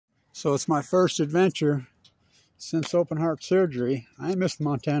So it's my first adventure since open heart surgery. I missed the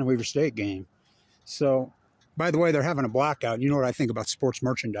Montana Weaver State game. So, by the way, they're having a blackout. You know what I think about sports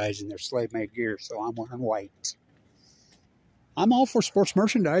merchandise and their slave-made gear, so I'm wearing white. I'm all for sports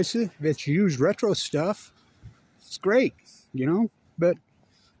merchandise. If it's used retro stuff, it's great, you know. But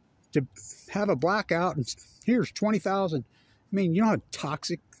to have a blackout and here's 20,000. I mean, you know how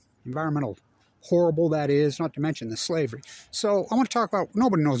toxic, environmental, horrible that is, not to mention the slavery. So I want to talk about,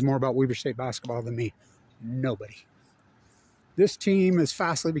 nobody knows more about Weaver State basketball than me. Nobody. This team has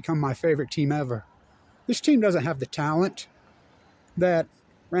fastly become my favorite team ever. This team doesn't have the talent that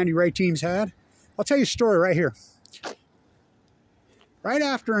Randy Ray teams had. I'll tell you a story right here. Right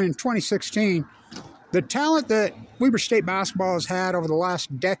after in 2016, the talent that Weaver State basketball has had over the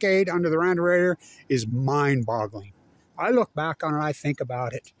last decade under the Randy Ray is mind-boggling. I look back on it, I think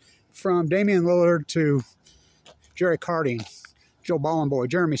about it. From Damian Lillard to Jerry Carding, Joe Ballenboy,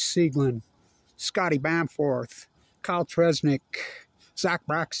 Jeremy Sieglin, Scotty Bamforth, Kyle Tresnick, Zach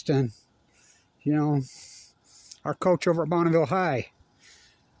Braxton, you know, our coach over at Bonneville High,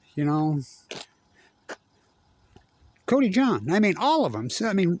 you know, Cody John. I mean, all of them.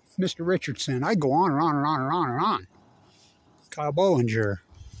 I mean, Mr. Richardson. I go on and on and on and on and on. Kyle Bollinger.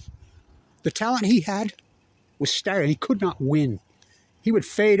 The talent he had was staggering. He could not win. He would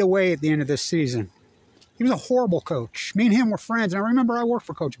fade away at the end of this season. He was a horrible coach. Me and him were friends, and I remember I worked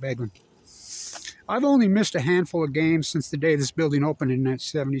for Coach Beglin. I've only missed a handful of games since the day this building opened in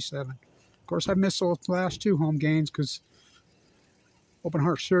 1977. Of course, I've missed the last 2 home games because open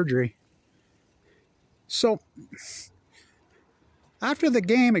heart surgery. So, after the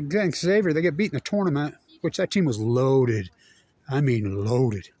game against Xavier, they get beat in the tournament, which that team was loaded. I mean,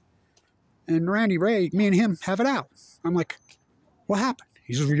 loaded. And Randy Ray, me and him have it out. I'm like, what happened?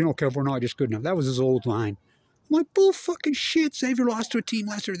 He says, well, you know, Kev, we're not just good enough. That was his old line. I'm like, bull fucking shit. Xavier lost to a team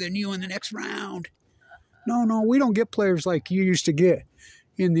lesser than you in the next round. No, we don't get players like you used to get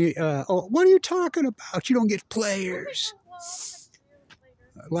in the, oh, what are you talking about? You don't get players.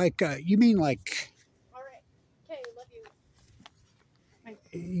 Like, you mean like, all right. Okay, love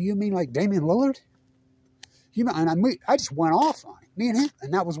you. You mean like Damian Lillard? You know, and I just went off on it, me and him,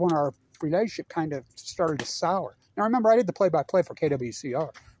 and that was when our relationship kind of started to sour. Now, remember, I did the play-by-play for KWCR,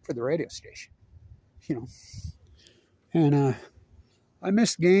 for the radio station, you know. And I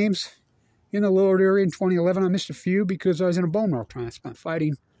missed games in the Lillard area in 2011. I missed a few because I was in a bone marrow transplant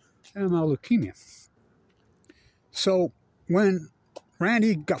fighting AML leukemia. So when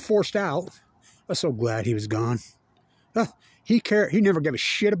Randy got forced out, I was so glad he was gone. He never gave a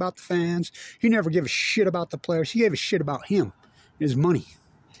shit about the fans. He never gave a shit about the players. He gave a shit about him, his money.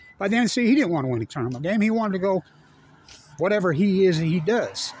 By the end of the season, he didn't want to win a tournament game. He wanted to go whatever he is he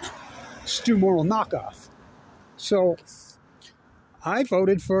does. Stu Morrill knockoff. So I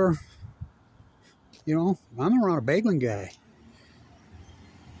voted for, you know, I'm a Ronald Beglin guy.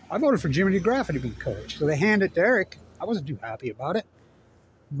 I voted for Jimmy DeGraff to be coach. So they handed it to Eric. I wasn't too happy about it.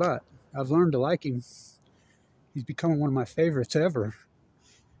 But I've learned to like him. He's becoming one of my favorites ever.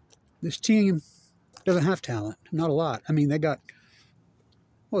 This team doesn't have talent. Not a lot. I mean, they got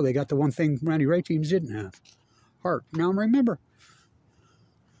the one thing Randy Ray teams didn't have. Heart. Now, remember,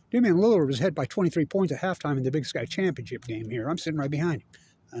 Damian Lillard was ahead by 23 points at halftime in the Big Sky Championship game here. I'm sitting right behind him.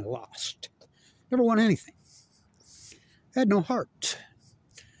 And lost. Never won anything. Had no heart.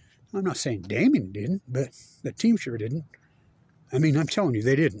 I'm not saying Damian didn't, but the team sure didn't. I mean, I'm telling you,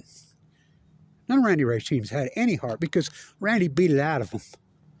 they didn't. None of Randy Ray's teams had any heart because Randy beat it out of them.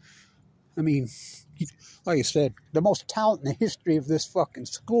 I mean, like I said, the most talent in the history of this fucking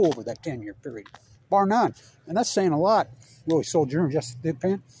school over that 10-year period. Bar none. And that's saying a lot. Willie Soldier and Justice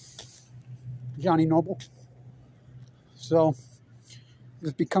Thigpen. Johnny Noble. So,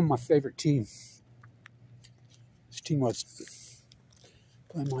 it's become my favorite team. This team was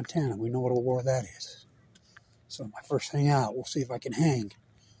playing Montana. We know what a war that is. So, my first thing out, we'll see if I can hang.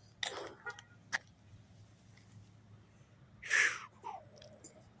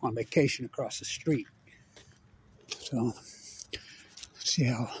 On vacation across the street. So, let's see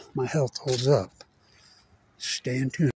how my health holds up. Stay in tune.